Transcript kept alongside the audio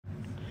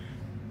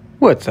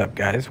What's up,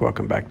 guys?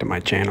 Welcome back to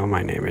my channel.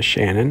 My name is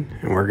Shannon,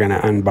 and we're going to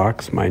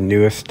unbox my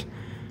newest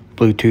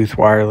Bluetooth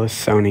wireless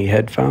Sony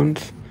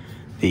headphones,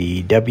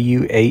 the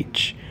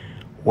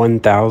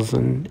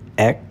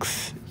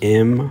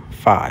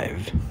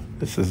WH-1000XM5.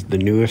 This is the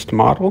newest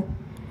model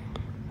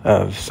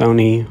of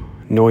Sony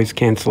noise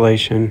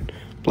cancellation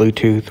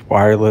Bluetooth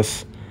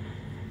wireless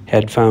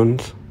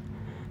headphones.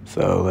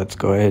 So let's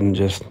go ahead and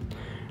just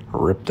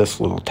rip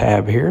this little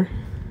tab here,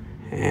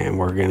 and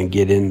we're going to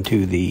get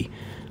into the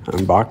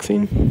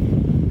unboxing.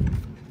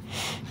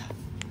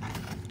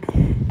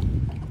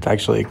 It's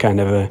actually kind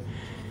of a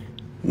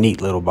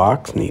neat little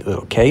box, neat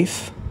little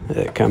case that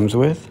it comes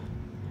with.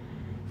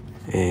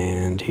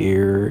 And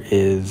here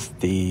is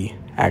the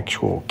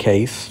actual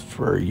case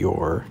for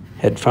your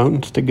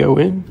headphones to go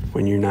in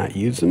when you're not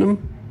using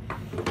them.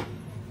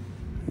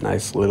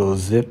 Nice little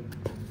zip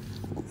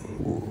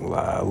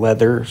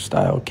leather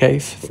style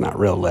case. It's not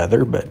real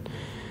leather, but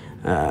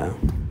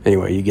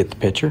anyway, you get the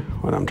picture,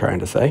 what I'm trying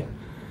to say.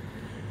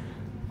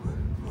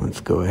 Let's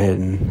go ahead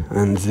and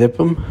unzip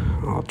them.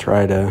 I'll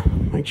try to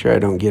make sure I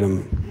don't get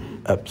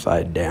them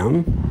upside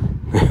down.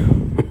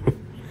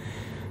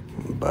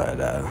 But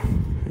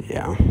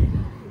yeah,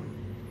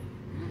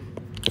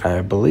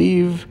 I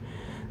believe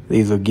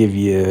these will give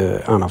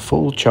you, on a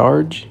full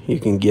charge, you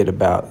can get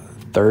about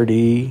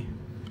 30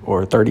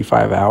 or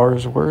 35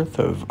 hours worth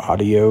of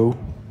audio,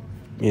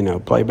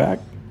 playback.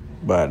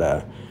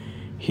 But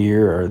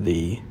here are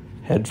the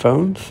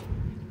headphones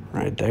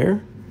right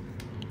there.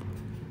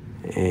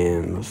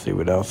 And let's see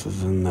what else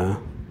is in the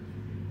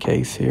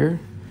case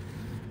here.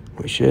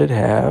 We should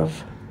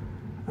have,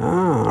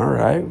 all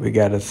right, we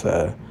got us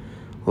a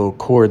little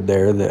cord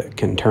there that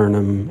can turn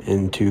them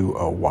into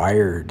a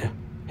wired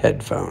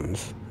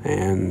headphones.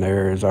 And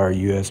there's our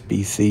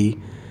USB-C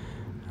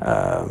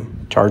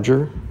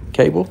charger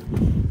cable.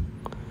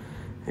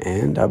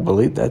 And I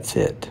believe that's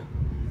it.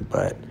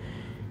 But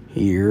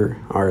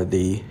here are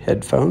the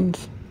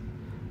headphones.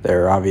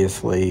 They're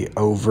obviously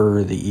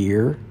over the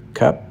ear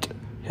cupped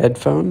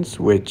headphones,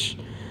 which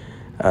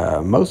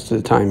most of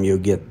the time you'll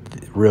get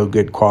real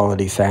good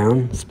quality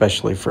sound,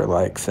 especially for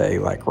like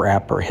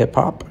rap or hip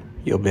hop.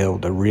 You'll be able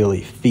to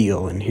really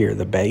feel and hear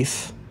the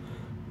bass.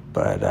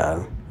 But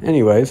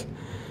anyways,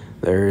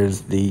 there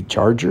is the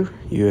charger,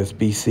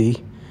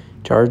 USB-C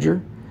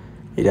charger.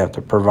 You'd have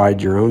to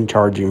provide your own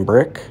charging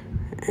brick.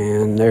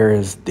 And there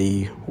is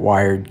the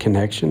wired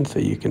connection, so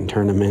you can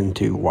turn them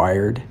into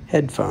wired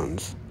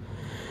headphones.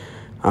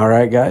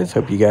 Alright guys,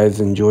 hope you guys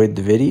enjoyed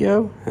the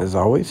video. As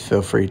always,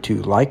 feel free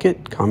to like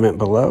it, comment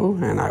below,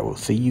 and I will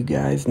see you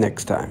guys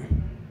next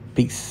time.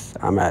 Peace.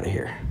 I'm out of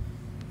here.